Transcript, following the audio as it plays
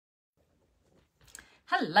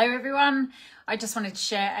Hello everyone, I just wanted to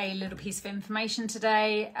share a little piece of information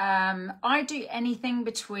today. I do anything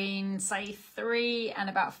between say 3 and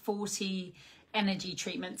about 40 energy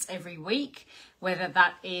treatments every week, whether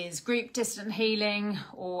that is group distant healing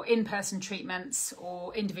or in-person treatments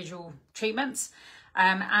or individual treatments.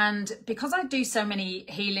 And because I do so many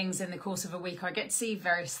healings in the course of a week, I get to see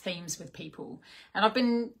various themes with people. And I've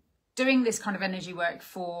been doing this kind of energy work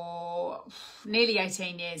for nearly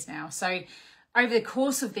 18 years now. So over the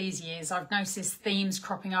course of these years, I've noticed themes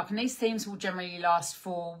cropping up, and these themes will generally last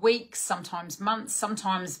for weeks, sometimes months,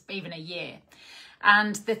 sometimes even a year.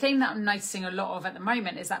 And the theme that I'm noticing a lot of at the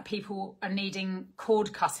moment is that people are needing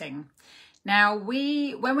cord cutting. Now,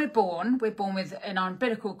 when we're born with an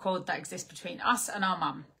umbilical cord that exists between us and our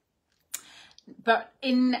mum. But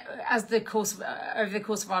over the course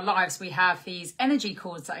of our lives, we have these energy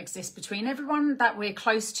cords that exist between everyone that we're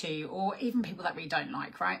close to, or even people that we don't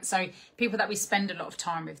like, right? So people that we spend a lot of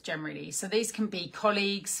time with generally. So these can be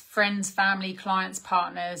colleagues, friends, family, clients,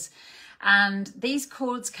 partners. And these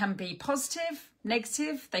cords can be positive,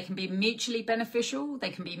 negative, they can be mutually beneficial,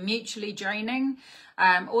 they can be mutually draining,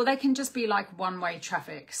 or they can just be like one-way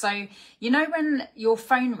traffic. So, you know, when your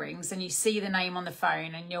phone rings and you see the name on the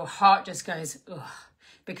phone and your heart just goes, ugh,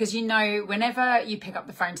 because you know, whenever you pick up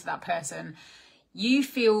the phone to that person, you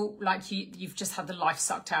feel like you've just had the life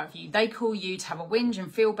sucked out of you. They call you to have a whinge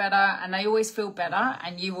and feel better, and they always feel better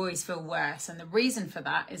and you always feel worse. And the reason for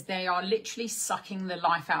that is they are literally sucking the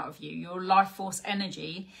life out of you. Your life force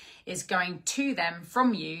energy is going to them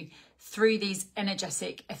from you through these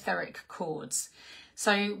energetic etheric cords.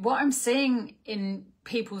 So what I'm seeing in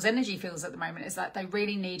people's energy fields at the moment is that they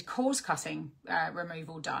really need cord cutting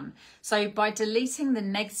removal done. So by deleting the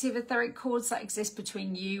negative etheric cords that exist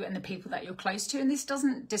between you and the people that you're close to, and this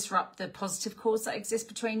doesn't disrupt the positive cords that exist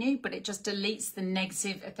between you, but it just deletes the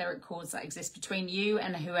negative etheric cords that exist between you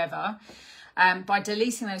and whoever. By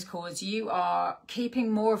deleting those cords, you are keeping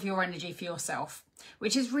more of your energy for yourself,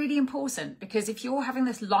 which is really important, because if you're having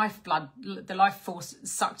this the life force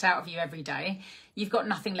sucked out of you every day, you've got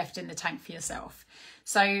nothing left in the tank for yourself.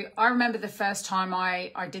 So I remember the first time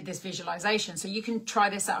I did this visualization. So you can try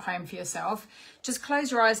this at home for yourself. Just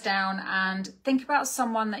close your eyes down and think about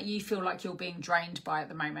someone that you feel like you're being drained by at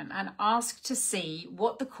the moment, and ask to see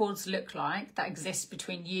what the cords look like that exist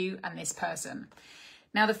between you and this person.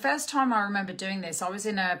 Now, the first time I remember doing this, I was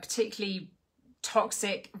in a particularly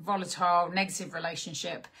toxic, volatile, negative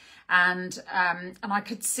relationship, and I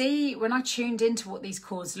could see, when I tuned into what these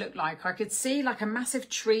cords looked like, I could see like a massive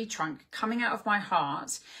tree trunk coming out of my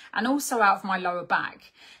heart and also out of my lower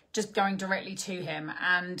back, just going directly to him,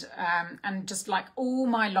 and just like all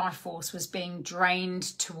my life force was being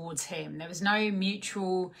drained towards him. There was no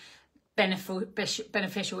mutual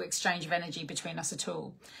beneficial exchange of energy between us at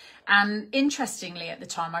all. And interestingly, at the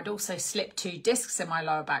time, I'd also slipped 2 discs in my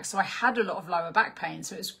lower back, so I had a lot of lower back pain.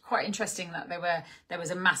 So it was quite interesting that there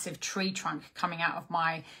was a massive tree trunk coming out of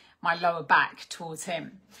my lower back towards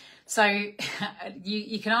him. So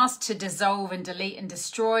you can ask to dissolve and delete and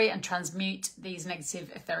destroy and transmute these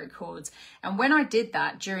negative etheric cords. And when I did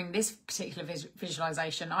that during this particular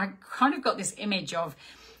visualization, I kind of got this image of,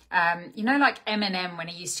 you know, like Eminem when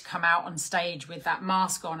he used to come out on stage with that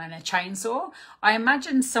mask on and a chainsaw. I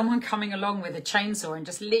imagined someone coming along with a chainsaw and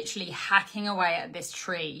just literally hacking away at this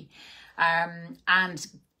tree.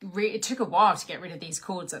 It took a while to get rid of these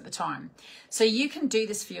cords at the time. So you can do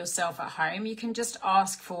this for yourself at home. You can just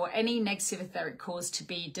ask for any negative etheric cords to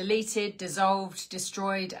be deleted, dissolved,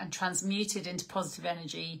 destroyed, and transmuted into positive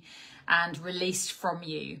energy and released from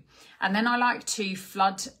you. And then I like to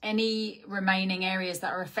flood any remaining areas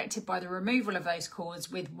that are affected by the removal of those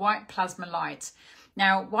cords with white plasma light.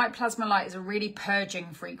 Now, white plasma light is a really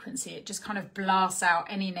purging frequency. It just kind of blasts out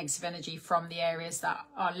any negative energy from the areas that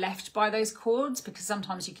are left by those cords, because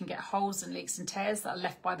sometimes you can get holes and leaks and tears that are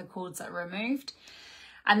left by the cords that are removed.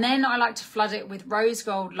 And then I like to flood it with rose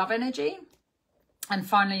gold love energy. And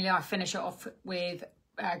finally, I finish it off with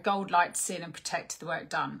gold light to seal and protect the work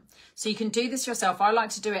done. So you can do this yourself. I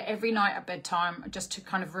like to do it every night at bedtime, just to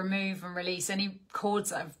kind of remove and release any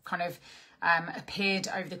cords that have kind of appeared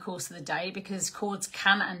over the course of the day, because cords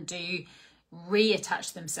can and do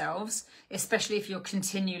reattach themselves, especially if you're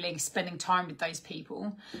continually spending time with those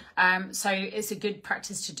people. So it's a good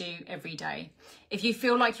practice to do every day. If you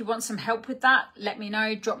feel like you want some help with that, let me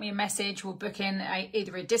know, drop me a message. We'll book in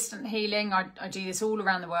either a distant healing. I do this all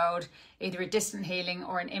around the world, either a distant healing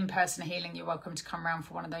or an in-person healing. You're welcome to come around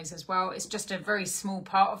for one of those as well. It's just a very small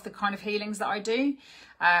part of the kind of healings that I do,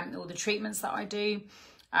 or the treatments that I do.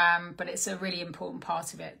 but it's a really important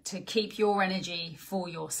part of it to keep your energy for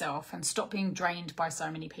yourself and stop being drained by so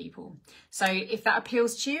many people. So if that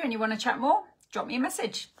appeals to you and you want to chat more, drop me a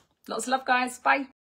message. Lots of love, guys. Bye.